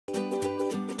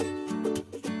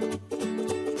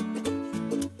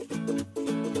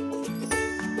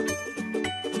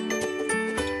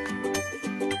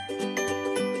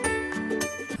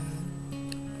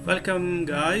Welcome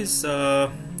guys,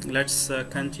 let's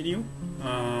continue.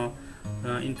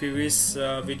 In previous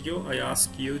video I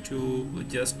asked you to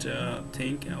just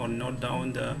think or note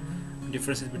down the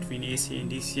differences between AC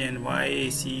and DC and why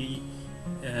AC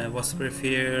was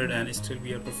preferred, and still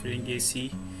we are preferring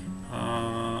AC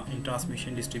in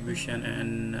transmission, distribution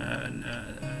and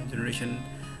generation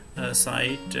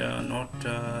side, not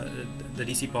the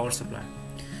DC power supply.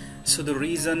 So the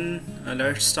reason,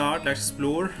 let's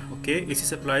explore. Okay, AC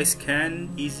supplies can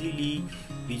easily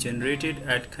be generated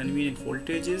at convenient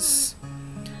voltages.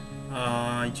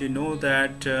 You know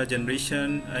that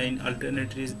generation in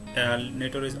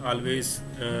alternator is always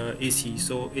AC.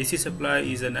 So AC supply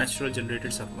is a natural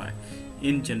generated supply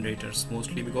in generators,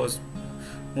 mostly because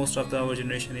most of our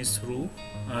generation is through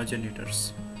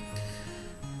generators.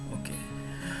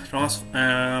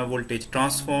 Voltage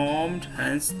transformed,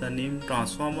 hence the name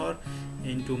transformer,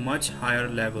 into much higher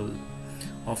level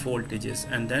of voltages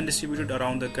and then distributed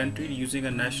around the country using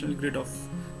a national grid of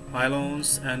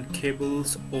pylons and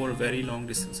cables over very long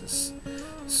distances.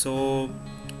 So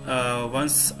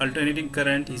once alternating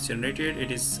current is generated, it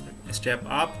is step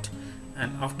up,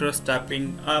 and after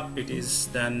stepping up it is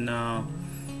then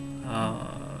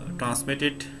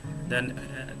transmitted then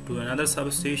to another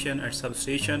substation. At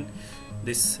substation,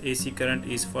 this AC current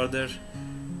is further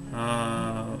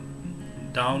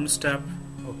down step.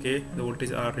 Okay, the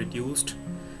voltage are reduced,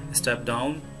 step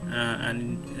down,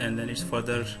 and then it's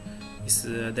further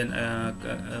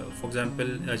for example,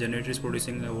 a generator is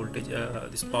producing a voltage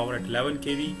this power at 11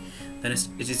 kV, then it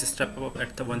is a step up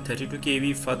at the 132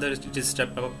 kV, further it is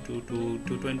step up to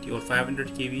 220 or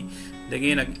 500 kV.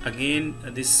 Again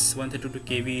this 132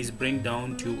 kV is bring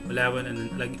down to 11, and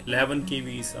then like 11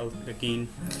 kV is again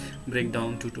bring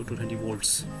down to 220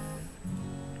 volts.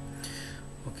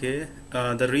 Okay,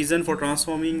 the reason for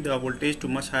transforming the voltage to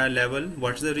much higher level,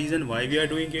 what's the reason why we are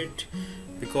doing it?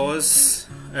 Because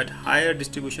at higher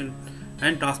distribution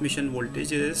and transmission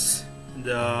voltages,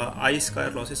 the I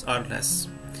square losses are less.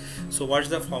 So what's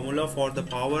the formula for the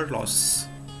power loss?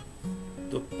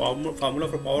 The formula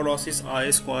for power loss is I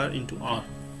square into R.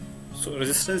 So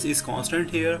resistance is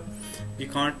constant here. We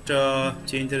can't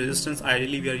change the resistance.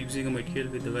 Ideally we are using a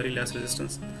material with a very less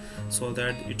resistance, so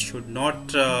that it should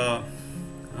not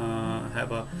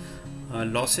have a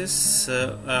losses.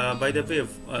 By the way,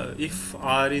 if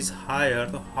R is higher,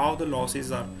 so how the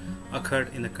losses are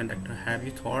occurred in the conductor? Have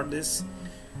you thought this?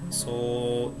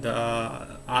 So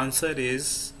the answer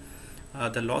is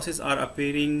the losses are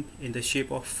appearing in the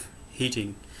shape of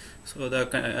heating. So the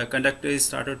conductor is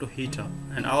started to heat up,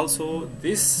 and also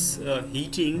this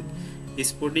heating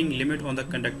is putting limit on the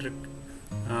conductor,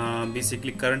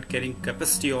 basically current carrying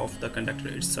capacity of the conductor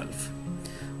itself.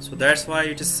 So that's why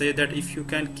it is said that if you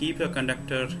can keep a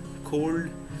conductor cold,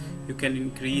 you can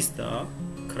increase the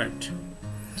current.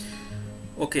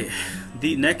 Okay,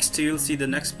 the next you'll see the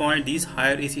next point. These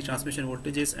higher AC transmission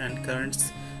voltages and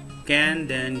currents can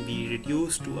then be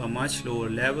reduced to a much lower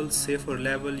level, safer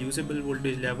level, usable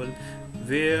voltage level,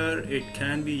 where it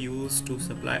can be used to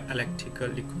supply electrical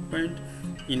equipment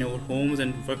in our homes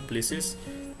and workplaces.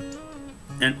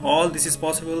 And all this is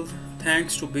possible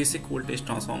thanks to basic voltage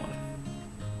transformer.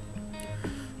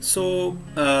 So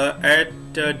at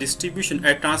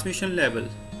transmission level,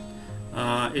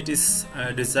 it is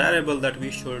desirable that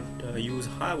we should use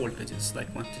high voltages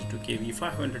like 132 kV,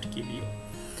 500 kV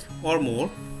or more.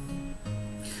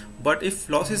 But if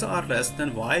losses are less,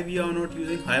 then why we are not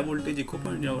using high voltage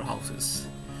equipment in our houses?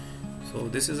 So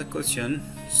this is a question.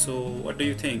 So what do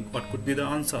you think? What could be the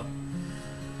answer?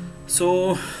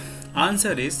 So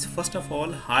answer is, first of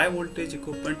all, high voltage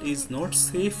equipment is not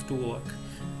safe to work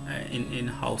in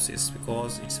houses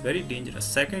because it's very dangerous.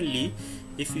 Secondly,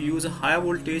 if you use a high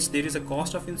voltage, there is a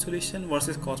cost of insulation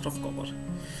versus cost of copper.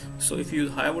 So if you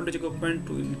use high voltage equipment,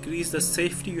 to increase the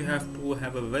safety, you have to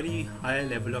have a very high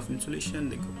level of insulation.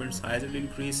 The equipment size will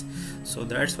increase, so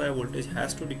that's why voltage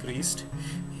has to decrease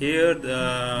here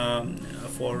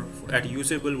at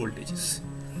usable voltages.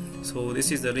 So this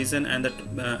is the reason, and that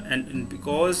and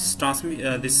because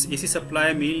this AC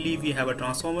supply, mainly we have a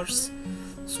transformers.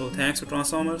 So thanks to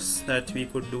transformers that we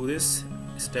could do this,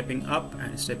 stepping up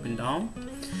and stepping down.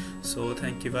 So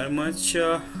thank you very much.